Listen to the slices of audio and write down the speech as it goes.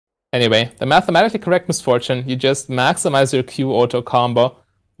Anyway, the mathematically correct misfortune, you just maximize your Q auto combo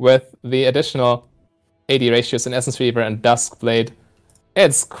with the additional AD ratios in Essence Reaver and Duskblade.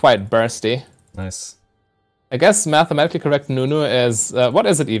 It's quite bursty. Nice. I guess mathematically correct Nunu is... what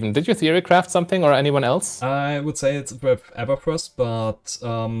is it even? Did you theorycraft something or anyone else? I would say it's with Everfrost, but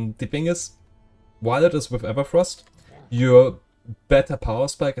the thing is, while it is with Everfrost, your better power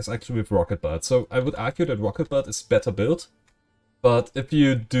spike is actually with Rocket Belt. So I would argue that Rocket Belt is better built, but if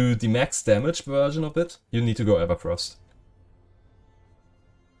you do the max damage version of it, you need to go Everfrost.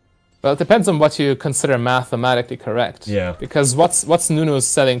 Well, it depends on what you consider mathematically correct. Yeah. Because what's Nunu's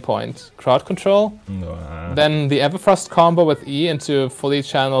selling point? Crowd control? No. Then the Everfrost combo with E into fully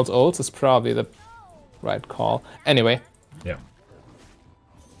channeled ults is probably the right call. Anyway. Yeah.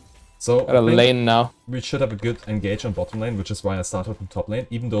 So got a lane now. We should have a good engage on bottom lane, which is why I started from top lane,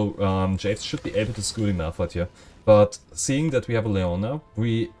 even though Jace should be able to school the Malphite here. But seeing that we have a Leon now,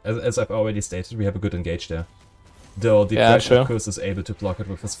 as I've already stated, we have a good engage there. Though the Thresh, of course, is able to block it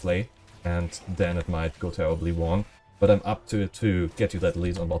with his Flay, and then it might go terribly wrong. But I'm up to it to get you that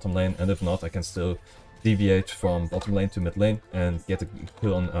lead on bottom lane, and if not, I can still deviate from bottom lane to mid lane and get a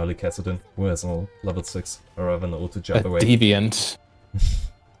kill on early Kassadin, who has a level 6, or rather an ult to jump away. Deviant.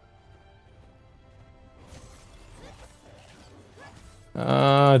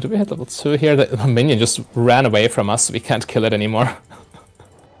 Do we hit level 2 here? The minion just ran away from us, so we can't kill it anymore.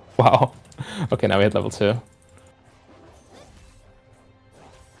 Wow. Okay, now we hit level 2.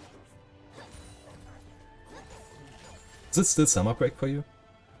 Is it still summer break for you?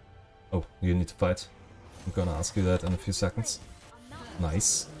 Oh, you need to fight. I'm gonna ask you that in a few seconds.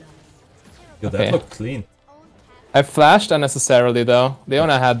 Nice. Yo, okay. That looked clean. I flashed unnecessarily though.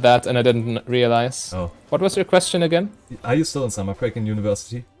 Leona had that and I didn't realize. Oh. What was your question again? Are you still in summer break in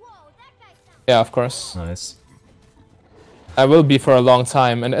university? Yeah, of course. Nice. I will be for a long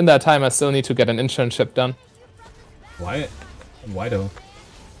time, and in that time I still need to get an internship done. Why? Why though?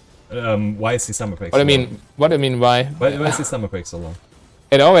 Why is the summer break What so I mean? long? What I mean? Why? Why is the summer break so long?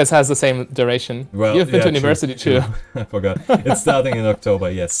 It always has the same duration. Well, You've been yeah, to university true. too. I forgot. It's starting in October.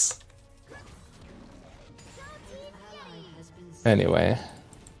 Yes. Anyway,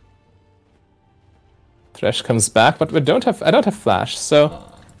 Thresh comes back, but I don't have flash. So,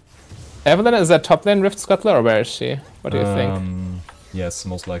 Evelyn is at top lane Rift Scuttler, or where is she? What do you think? Yes,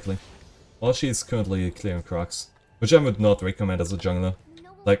 most likely. Well, she's currently clearing Crocs, which I would not recommend as a jungler.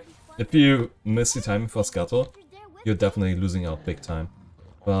 Like, if you miss the timing for Scuttle, you're definitely losing out big time.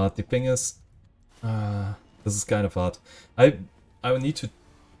 But the thing is, this is kind of hard. I would need to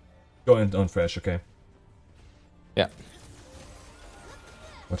go in on Thresh, okay? Yeah.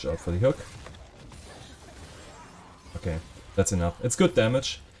 Watch out for the hook. Okay, that's enough. It's good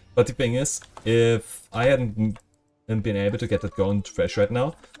damage, but the thing is, if I hadn't been able to get that going Thresh right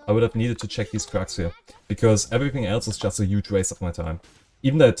now, I would have needed to check these cracks here, because everything else is just a huge waste of my time.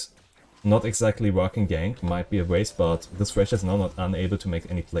 Even that not exactly working gank might be a waste, but this Thresh is now not unable to make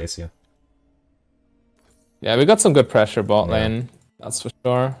any plays here. Yeah, we got some good pressure bot lane, that's for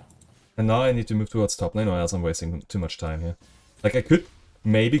sure. And now I need to move towards top lane, or else I'm wasting too much time here. Like, I could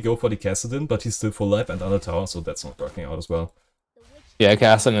maybe go for the Kassadin, but he's still full life and on the tower, so that's not working out as well. Yeah,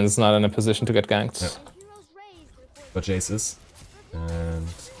 Kassadin is not in a position to get ganked. Yeah. But Jace is. And...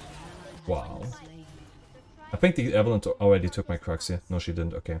 wow. I think the Evelyn already took my Crux here. No, she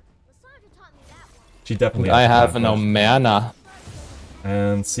didn't. Okay. She definitely I have no mana.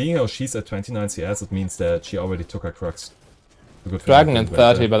 And seeing how she's at 29 CS, it means that she already took her Crux. Dragon in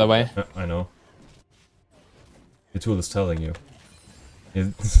 30, by the way. Yeah, I know. The tool is telling you.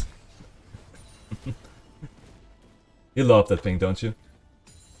 You love that thing, don't you?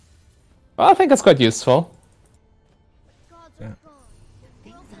 Well, I think it's quite useful. Yeah.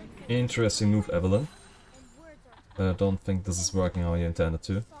 Interesting move, Evelyn. But I don't think this is working how you intended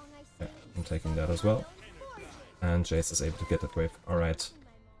to. Yeah, I'm taking that as well. And Jace is able to get that wave. Alright.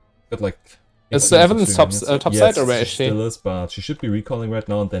 But like... Is Evelyn's top side, or where is she? Still is, but she should be recalling right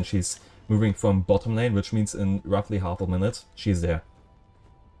now, and then she's moving from bottom lane, which means in roughly half a minute, she's there.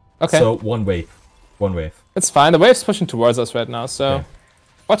 Okay. So, one wave. One wave. It's fine, the wave's pushing towards us right now, so... Okay.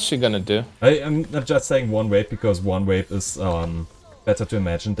 What's she gonna do? I'm not just saying one wave, because one wave is better to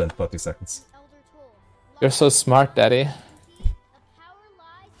imagine than 30 seconds. You're so smart, Daddy.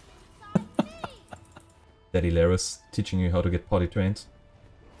 Daddy Laris, teaching you how to get potty trained.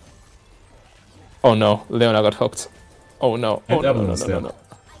 Oh no, Leona got hooked. Oh no, and oh no.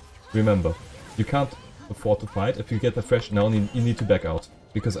 Remember, you can't afford to fight. If you get the fresh now, you need to back out.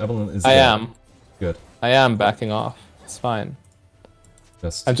 Because Evelyn is I am. Good. I am backing off. It's fine.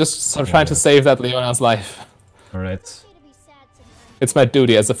 I'm just trying to save that Leona's life. Alright. It's my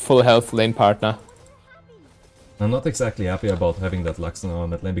duty as a full health lane partner. I'm not exactly happy about having that Lux in our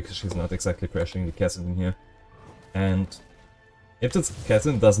mid lane because she's not exactly pressuring the Cassidin here. And if this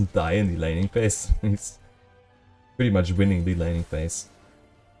Cassidin doesn't die in the laning phase, he's pretty much winning the laning phase.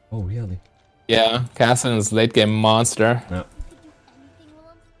 Oh, really? Yeah, Cassidin's late game monster. Yeah.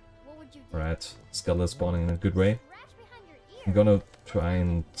 Right, Scala is spawning in a good way. I'm gonna try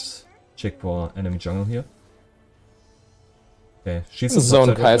and check for enemy jungle here. Okay, she's in Zone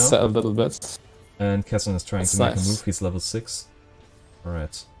right Kai'Sa now. a little bit. And Kesson is trying That's to make nice. a move, he's level 6.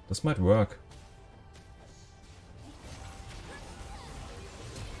 Alright, this might work.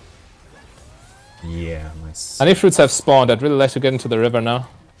 Yeah, nice. Honey fruits have spawned, I'd really like to get into the river now.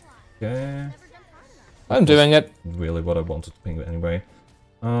 Okay. I'm doing it. Really what I wanted to ping anyway.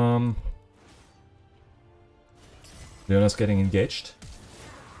 Leona's getting engaged.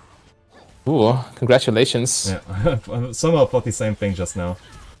 Ooh, congratulations. Yeah, I somehow thought the same thing just now.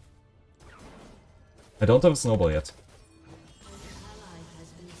 I don't have a snowball yet.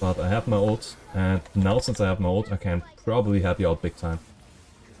 But I have my ult, and now since I have my ult, I can probably help you out big time.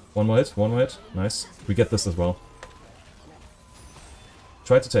 One more hit, nice. We get this as well.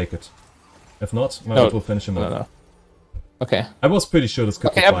 Try to take it. If not, my ult will finish him off. No. Okay. I was pretty sure this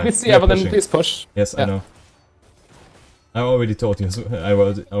could be fine. Please see We are Evelyn, pushing. please push. Yes, yeah. I know. I already told you, I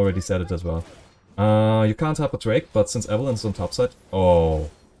already said it as well. You can't help a Drake, but since Evelyn's on top side... Oh,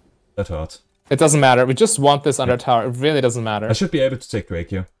 that hurt. It doesn't matter, we just want this under tower, it really doesn't matter. I should be able to take Drake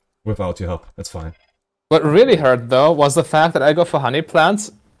here, without your help, it's fine. What really hurt though, was the fact that I go for honey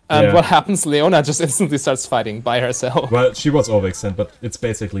plants, and what happens, Leona just instantly starts fighting by herself. Well, she was overextended, but it's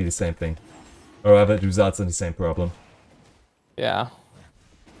basically the same thing. Or rather, it results in the same problem. Yeah.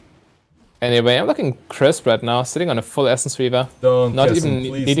 Anyway, I'm looking crisp right now, sitting on a full Essence Reaver. Don't Not guess even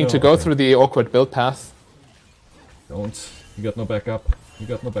him, please, needing no. to go through the awkward build path. Don't. You got no backup. You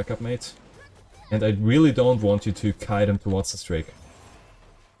got no backup, mate. And I really don't want you to kite him towards the Drake.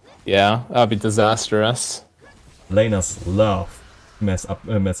 Yeah, that would be disastrous. Laners love mess up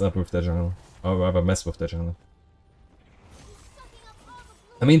with their jungle. Or rather, mess with their jungle.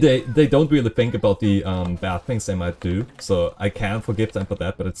 I mean, they don't really think about the bad things they might do, so I can forgive them for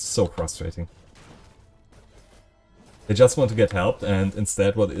that, but it's so frustrating. They just want to get helped, and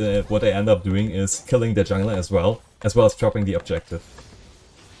instead what they end up doing is killing their jungler as well as dropping the objective.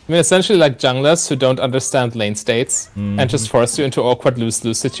 I mean, essentially like junglers who don't understand lane states and just force you into awkward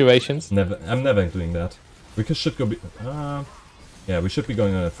lose-lose situations. Never, I'm never doing that. We should go. Yeah, we should be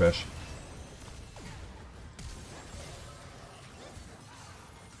going on a fresh.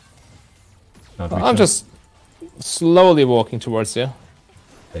 I'm just slowly walking towards you.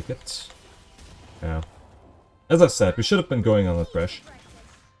 Take it. Yeah. As I said, we should have been going on a fresh.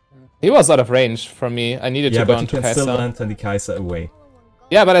 He was out of range for me. I needed to go onto Yeah, but you can still Kai'Sa. land the Kai'Sa away.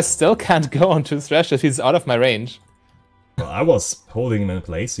 Yeah, but I still can't go onto Thresh if he's out of my range. Well, I was holding him in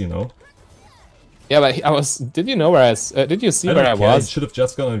place, you know. Yeah, but I was. Did you know where I was? Did you see where I was? You should have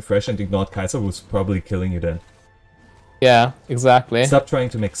just gone on fresh and ignored Kai'Sa, who's probably killing you then. Yeah, exactly. Stop trying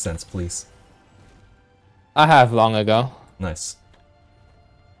to make sense, please. I have long ago. Nice.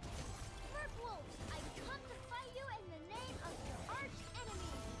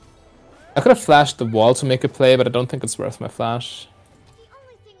 I could have flashed the wall to make a play, but I don't think it's worth my flash.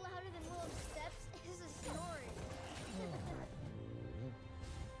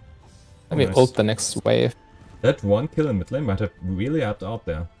 Let me ult the next wave. That one kill in mid lane might have really helped out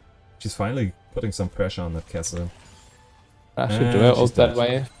there. She's finally putting some pressure on that castle. Actually, do I ult that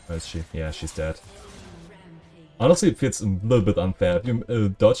wave? Where is she? Yeah, she's dead. Honestly, it feels a little bit unfair. If you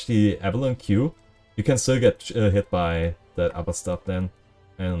dodge the Avalon Q, you can still get hit by that other stuff then.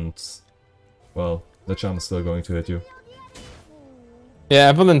 And, well, the charm is still going to hit you. Yeah,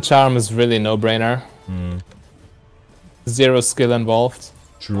 Evelyn Charm is really no-brainer. Zero skill involved.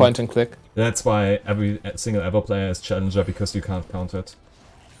 True. Point and click. That's why every single Ever player is Challenger, because you can't counter it.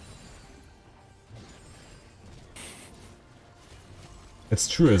 It's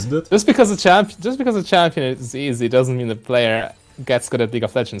true, isn't it? Just because a champion is easy doesn't mean the player gets good at League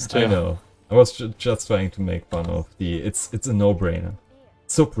of Legends too. I know. I was just trying to make fun of the... It's a no-brainer.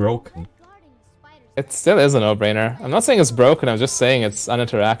 It's so broken. It still is a no-brainer. I'm not saying it's broken, I'm just saying it's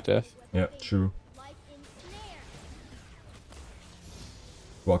uninteractive. Yeah, true.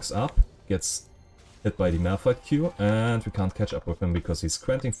 Walks up, gets hit by the Malphite Q, and we can't catch up with him because he's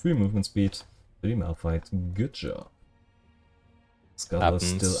granting free movement speed to the Malphite. Good job. Scala is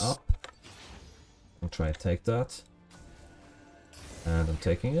still up. I'll try and take that. And I'm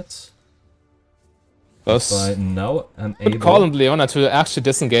taking it. By now I'm able... Could call on Leona to actually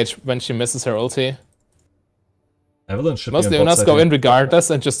disengage when she misses her ulti. Evelyn should Most be on bot Leonas side go here. in regardless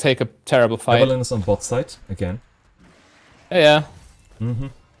and just take a terrible fight. Evelyn is on bot side again. Yeah,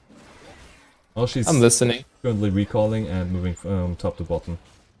 Oh, she's I'm listening. currently recalling and moving from top to bottom.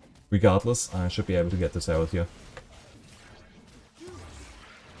 Regardless, I should be able to get this out here.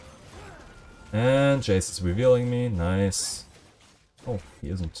 And Jace is revealing me. Nice. Oh, he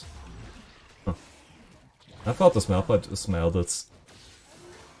isn't. Huh. I thought the Smurf smelled it.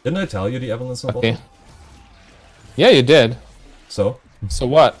 Didn't I tell you the Evelyn is on bottom? Yeah, you did. So? So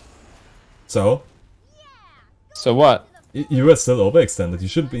what? So? So what? You were still overextended. You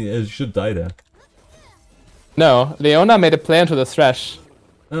should be. You should die there. No, Leona made a play into the Thresh.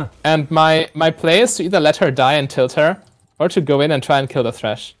 Ah. And my play is to either let her die and tilt her, or to go in and try and kill the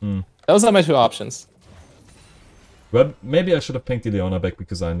Thresh. Those are my two options. Well, maybe I should have pinged the Leona back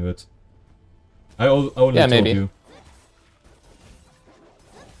because I knew it. I only told you.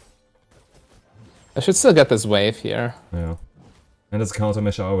 I should still get this wave here. Yeah. And as a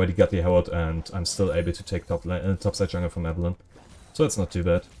countermeasure, I already got the Herald, and I'm still able to take topside jungle from Evelyn. So it's not too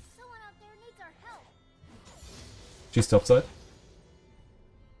bad. She's topside?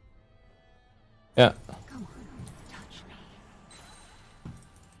 Yeah.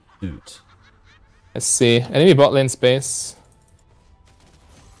 Dude. Let's see. Enemy bot lane space.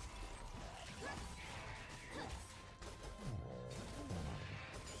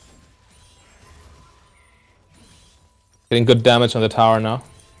 Getting good damage on the tower now.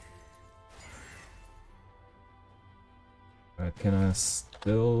 Alright, can I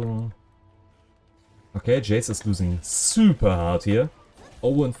still... Okay, Jace is losing super hard here.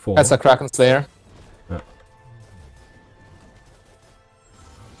 0-4. That's a Kraken Slayer. Yeah.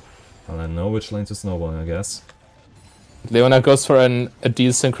 Well, I know which lane to snowball, I guess. Leona goes for a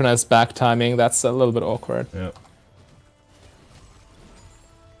desynchronized back timing. That's a little bit awkward. Yeah.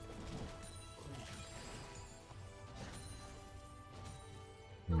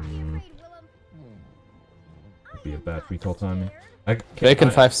 Would be a bad recall timing. Break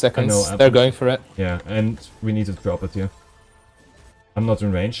in 5 seconds. They're going for it. Yeah, and we need to drop it here. I'm not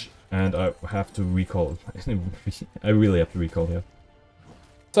in range, and I have to recall. I really have to recall here.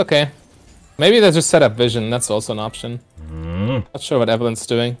 It's okay. Maybe they just set up vision. That's also an option. Not sure what Evelyn's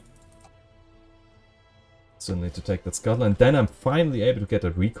doing. Still need to take that scuttle, and then I'm finally able to get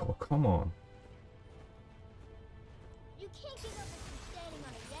a recall. Come on.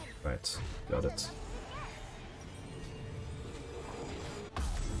 Right, got it.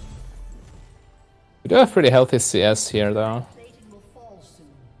 We do have pretty healthy CS here, though.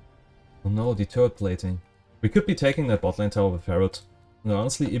 Oh no, the turret plating. We could be taking that bot lane tower with Herald. No,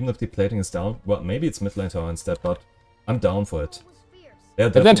 honestly, even if the plating is down, well, maybe it's mid lane tower instead, but I'm down for it. Yeah,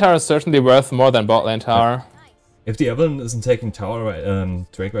 mid lane tower is certainly worth more than bot lane tower. If the Evelyn isn't taking tower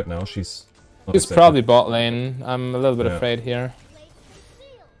Drake right now, she's probably bot lane. I'm a little bit afraid here.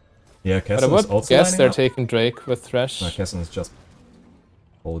 Yeah, But I Kesson is would also guess they're up. taking Drake with Thresh. No, Kesson is just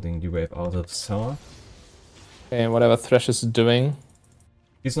holding the wave out of the tower. Okay, whatever Thresh is doing.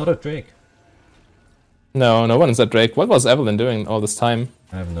 He's not a Drake. No, no one is at Drake. What was Evelyn doing all this time?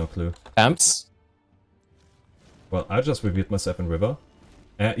 I have no clue. Amps? Well, I just revealed myself in River.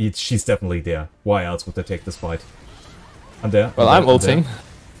 She's definitely there. Why else would they take this fight? I'm there. Well, I'm ulting.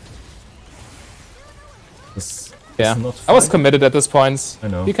 Yeah, I was committed at this point. I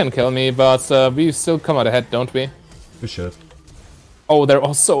know. You can kill me, but we still come out ahead, don't we? We should. Oh, they're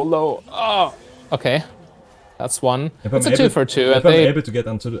all so low. Oh, okay. That's one. It's a 2 for 2. If I'm able to get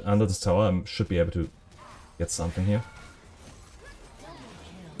under this tower, I should be able to get something here.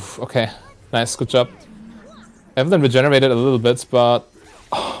 Okay, nice, good job. Evelyn regenerated a little bit, but...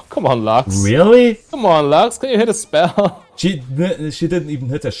 Oh, come on, Lux. Really? Come on, Lux, can you hit a spell? She didn't even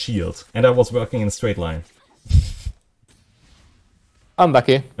hit a shield, and I was working in a straight line.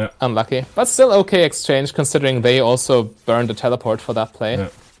 Unlucky. Yeah. Unlucky. But still okay exchange, considering they also burned the teleport for that play. Yeah,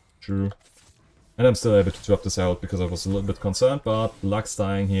 true. And I'm still able to drop this out because I was a little bit concerned, but Lux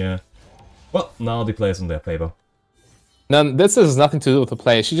dying here... Well, now the play is in their favor. No, this has nothing to do with the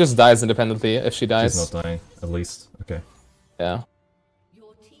play. She just dies independently if she dies. She's not dying, at least. Okay. Yeah.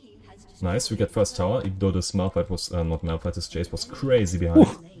 Nice, we get first tower, even though the Smurf was... not Malphite, this Jace was crazy behind.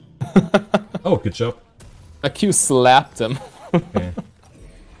 Oh, good job. A Q slapped him. Okay.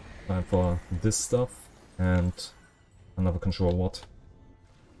 Time for this stuff, and another control ward.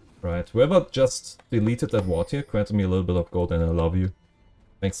 Right, whoever just deleted that ward here granted me a little bit of gold, and I love you.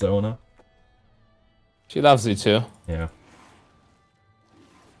 Thanks, Leona. She loves you too. Yeah.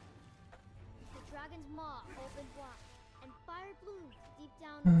 The dragon's maw opened wide, and fire bloomed deep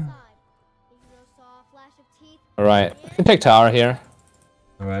down inside. The hero saw a flash of teeth. Alright, I can take tower here.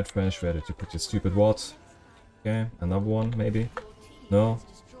 Alright, French, ready to put your stupid ward. Okay, another one maybe. No.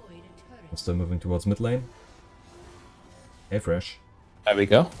 I'm still moving towards mid lane. Hey, fresh. There we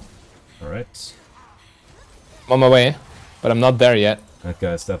go. Alright. I'm on my way, but I'm not there yet. That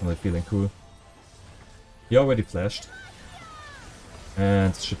guy's definitely feeling cool. He already flashed.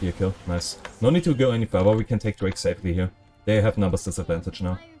 And it should be a kill. Nice. No need to go any further. We can take Drake safely here. They have numbers disadvantage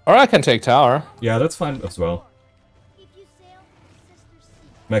now. Or I can take tower. Yeah, that's fine as well. If you sail, sister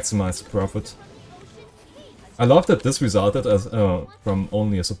sea, Maximize profit. I love that this resulted as from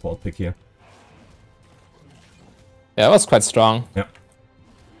only a support pick here. Yeah, it was quite strong. Yeah.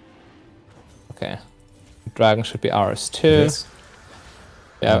 Okay. Dragon should be ours too. Yes.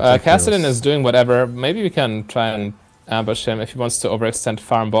 Yeah, take kills. Cassidy is doing whatever. Maybe we can try and ambush him if he wants to overextend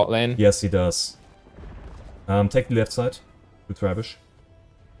farm bot lane. Yes, he does. Take the left side with Travish.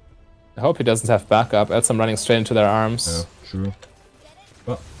 I hope he doesn't have backup, else I'm running straight into their arms. Yeah, true.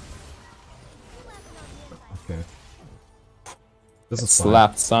 Well. Okay. This is fine.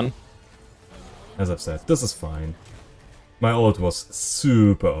 Slapped, son. As I've said, this is fine. My ult was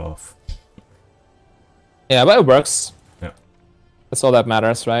super off. Yeah, but it works. Yeah. That's all that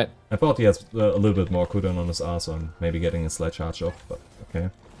matters, right? I thought he has a little bit more cooldown on his R, so I'm maybe getting a slight charge off, but okay.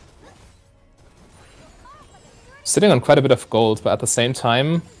 Sitting on quite a bit of gold, but at the same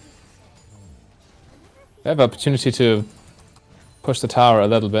time, we have opportunity to push the tower a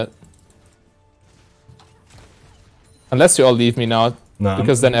little bit. Unless you all leave me now, Nah,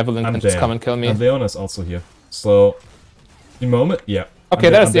 because then Evelyn can just come and kill me. And Leona's also here. So, the moment, yeah. Okay,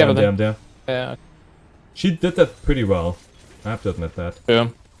 I'm there's the there, Evelyn. I'm there. Yeah, She did that pretty well. I have to admit that.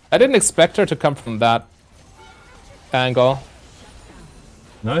 true. I didn't expect her to come from that angle.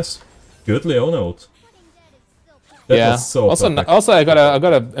 Nice. Good Leona ult. That Yeah. was so Also, perfect. also I got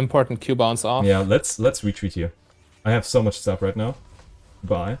a important Q bounce off. Yeah, let's retreat here. I have so much stuff right now.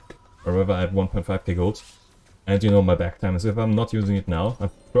 Bye. Or rather, I have 1.5k gold. And you know my back time is if I'm not using it now, I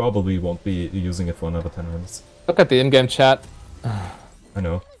probably won't be using it for another 10 minutes. Look at the in-game chat. I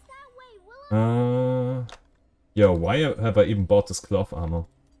know. Yo, why have I even bought this cloth armor?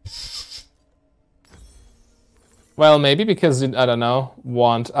 Well, maybe because you, I don't know,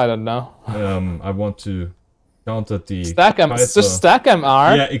 I don't know. I want to counter the Stack Kai'Sa. just stack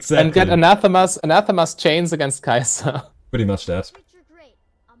MR Yeah, exactly. and get anathemas chains against Kai'Sa. Pretty much that. picture great.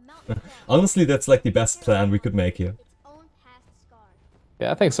 A mountain fell, Honestly, that's like the best plan we could make here. its own past scar.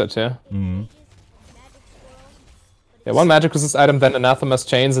 Yeah, I think so too. Mm. Magic swirl, Yeah, one magic resist item, then anathemas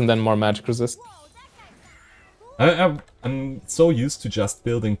chains, and then more magic resist. I'm so used to just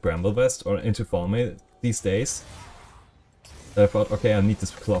building Bramble Vest or into Falme these days. I thought, okay, I need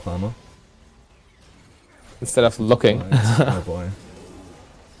this cloth armor. Instead of looking. Right. Oh boy.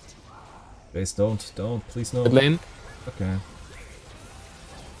 Please don't, please no. Mid lane. Okay.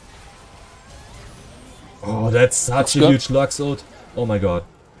 Oh, that's such a good. huge Lux ult. Oh my god.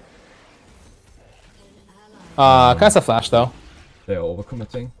 Kai'Sa flash though. They're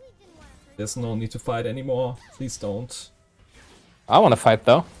overcommitting. There's no need to fight anymore. Please don't. I want to fight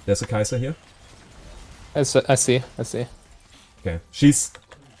though. There's a Kai'Sa here. I see. Okay. She's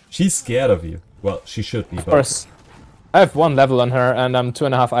scared of you. Well, she should be, Of but course. I have 1 level on her, and I'm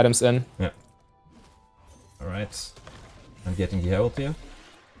 2.5 items in. yeah. Alright. I'm getting the herald here.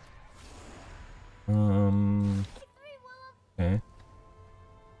 Okay.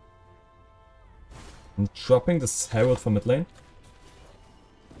 I'm dropping this herald for mid lane.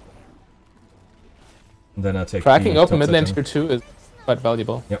 And then I take Cracking the open top mid lane section. tier 2 is quite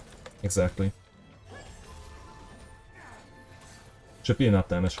valuable. Yep, exactly. Should be enough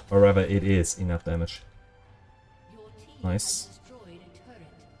damage, or rather it is enough damage. Nice.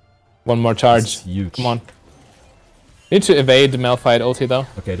 One more This charge. is huge. Come on. Need to evade Malphite ulti though.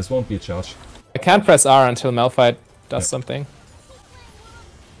 Okay, this won't be a charge. I can't press R until Malphite does Yep. something.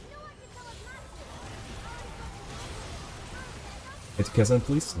 Hit Kazan,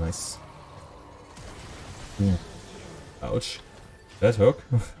 please. Nice. Ooh. Ouch. That hook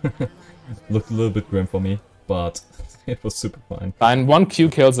looked a little bit grim for me, but it was super fine. Fine, 1 Q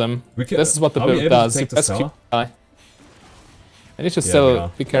kills him. We can- This is what the are we build able to does. You take this press Q tower? die. I need to we still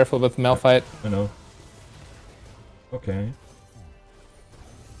are. be careful with Malphite. I know. Okay.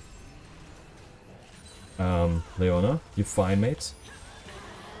 Leona, you fine, mate?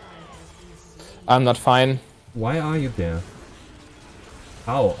 I'm not fine. Why are you there?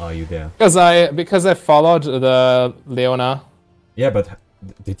 How are you there? Because I followed the Leona. Yeah, but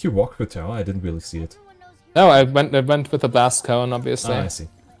did you walk through tower? I didn't really see it. No, I went with the blast cone, obviously. Ah, I see.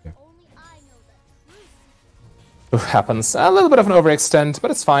 Okay. Only I know the truth. Happens. A little bit of an overextend,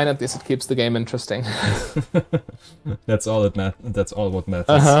 but it's fine. At least it keeps the game interesting. That's all it That's all what matters.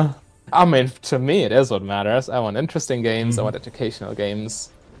 Uh-huh. I mean, to me, it is what matters. I want interesting games. I want educational games.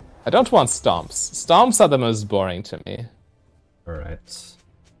 I don't want stomps. Stomps are the most boring to me. Alright.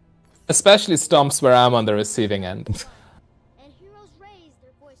 Especially stomps where I'm on the receiving end. And heroes raise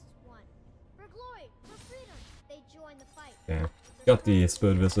their voices one. For glory, for freedom, they join the fight. Okay. Got the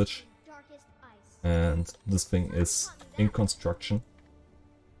Spirit Visage. Darkest ice. And this thing is in construction.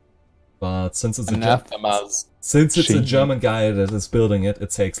 But since it's a Anathemas. German guy that is building it, it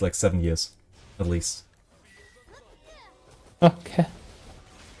takes like 7 years. At least. Okay.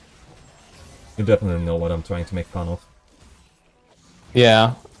 You definitely know what I'm trying to make fun of.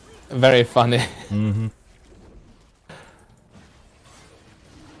 Yeah. Very funny. Mm-hmm.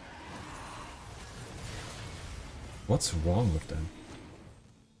 What's wrong with them?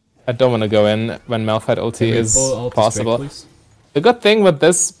 I don't want to go in when Malphite ulti is pull out possible. the straight, please? The good thing with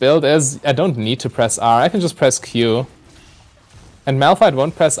this build is I don't need to press R, I can just press Q. And Malphite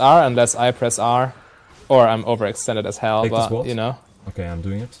won't press R unless I press R. Or I'm overextended as hell, Take this but ward. you know. Okay, I'm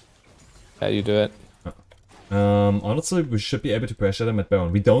doing it. Yeah, you do it. Honestly, we should be able to pressure them at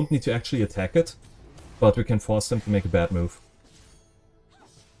Baron. We don't need to actually attack it, but we can force them to make a bad move.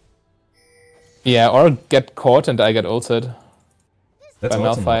 Yeah, or get caught and I get ulted. That's By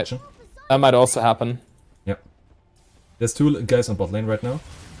also an Malphite. option. That might also happen. Yep. There's 2 guys on bot lane right now.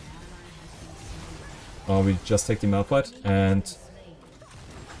 We just take the Malphite, and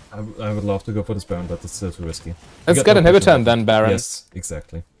I would love to go for this Baron, but it's still too risky. Let's get inhibitor and then Baron. Yes,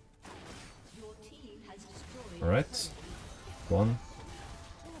 exactly. Alright. 1,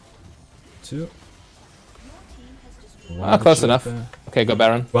 2. Ah, close enough. Okay, go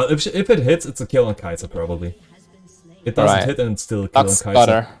Baron. Well, if it hits, it's a kill on Kai'Sa, probably. It doesn't Right. hit and it's still a kill Lux on got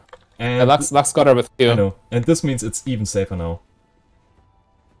Kai'Sa. her. And Yeah, Lux got her with Q. I know. And this means it's even safer now.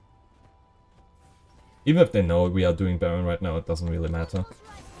 Even if they know we are doing Baron right now, it doesn't really matter.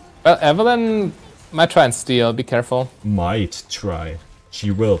 Well, Evelyn might try and steal, be careful. Might try. She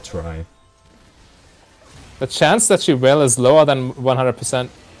will try. The chance that she will is lower than 100%.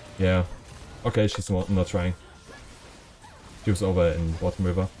 Yeah. Okay, she's not trying. She was over in bottom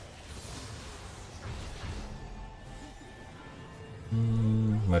river.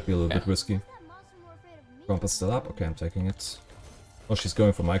 Might be a little bit risky. That monster more afraid of me. Crump is still up. Okay, I'm taking it. Oh, she's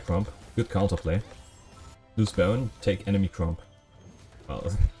going for my Crump. Good counterplay. Lose Baron, take enemy Crump. Well,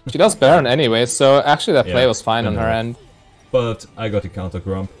 She does Baron anyway, so actually that play Yeah, was fine I on her know. end. but I got the counter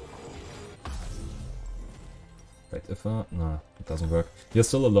Crump. Wait, if no, it doesn't work. You're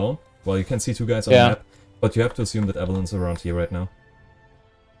still alone? Well, you can see 2 guys on Yeah. the map, but you have to assume that Evelyn's around here right now.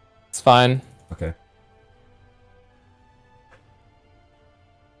 It's fine. Okay.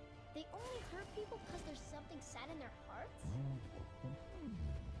 They only hurt people because there's something sad in their hearts?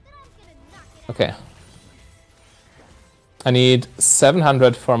 Then I'm gonna knock it out. Okay. I need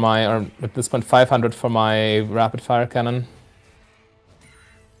 700 for my, or at this point 500 for my rapid fire cannon.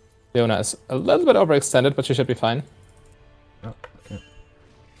 Leona is a little bit overextended, but she should be fine. Oh, okay.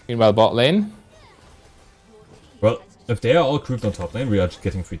 Meanwhile, bot lane. Well, if they are all grouped on top lane, we are just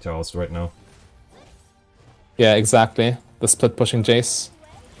getting 3 towers right now. Yeah, exactly. The split pushing Jace.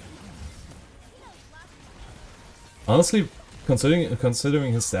 Honestly,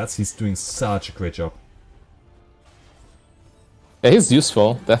 considering his stats, he's doing such a great job. Yeah, he's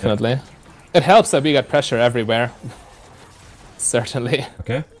useful, definitely. It helps that we get pressure everywhere. Certainly.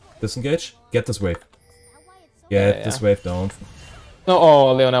 Okay, disengage. Get this wave. Is that why it's so Get Yeah, this yeah. wave down. No,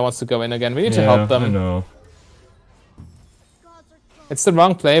 oh, Leona wants to go in again. We need to help I them. know. gods are gone? It's the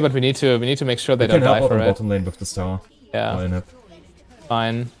wrong play, but we need to make sure they We don't can help die out for on it. bottom lane with this tower. Yeah, Line up.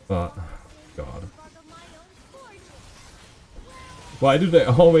 fine. But, God. Spark of my own fortune. Why do they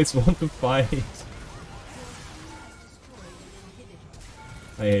always want to fight?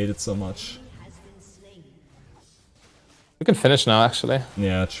 I hate it so much. We can finish now, actually.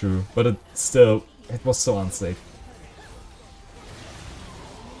 Yeah, true. But it still, it was so unsafe.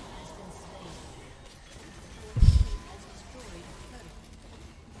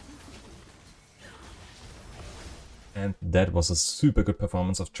 And that was a super good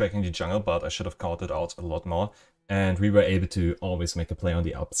performance of tracking the jungle, but I should have called it out a lot more. And we were able to always make a play on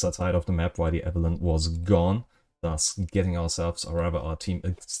the opposite side of the map while the Evelyn was gone, thus getting ourselves, or rather our team,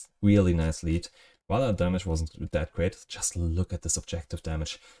 a really nice lead. While our damage wasn't that great, just look at this objective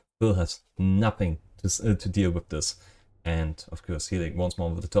damage. Bill has nothing to deal with this. And of course, healing once more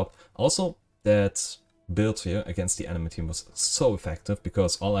over the top. Also, that build here against the enemy team was so effective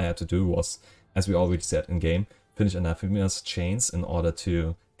because all I had to do was, as we already said in game, finish Anathema's chains in order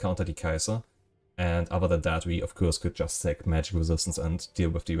to counter the Kai'Sa. And other than that, we of course could just take magic resistance and deal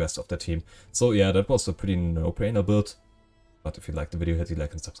with the rest of the team. So yeah, that was a pretty no-brainer build. But if you liked the video, hit the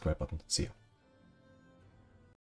like and subscribe button. See you.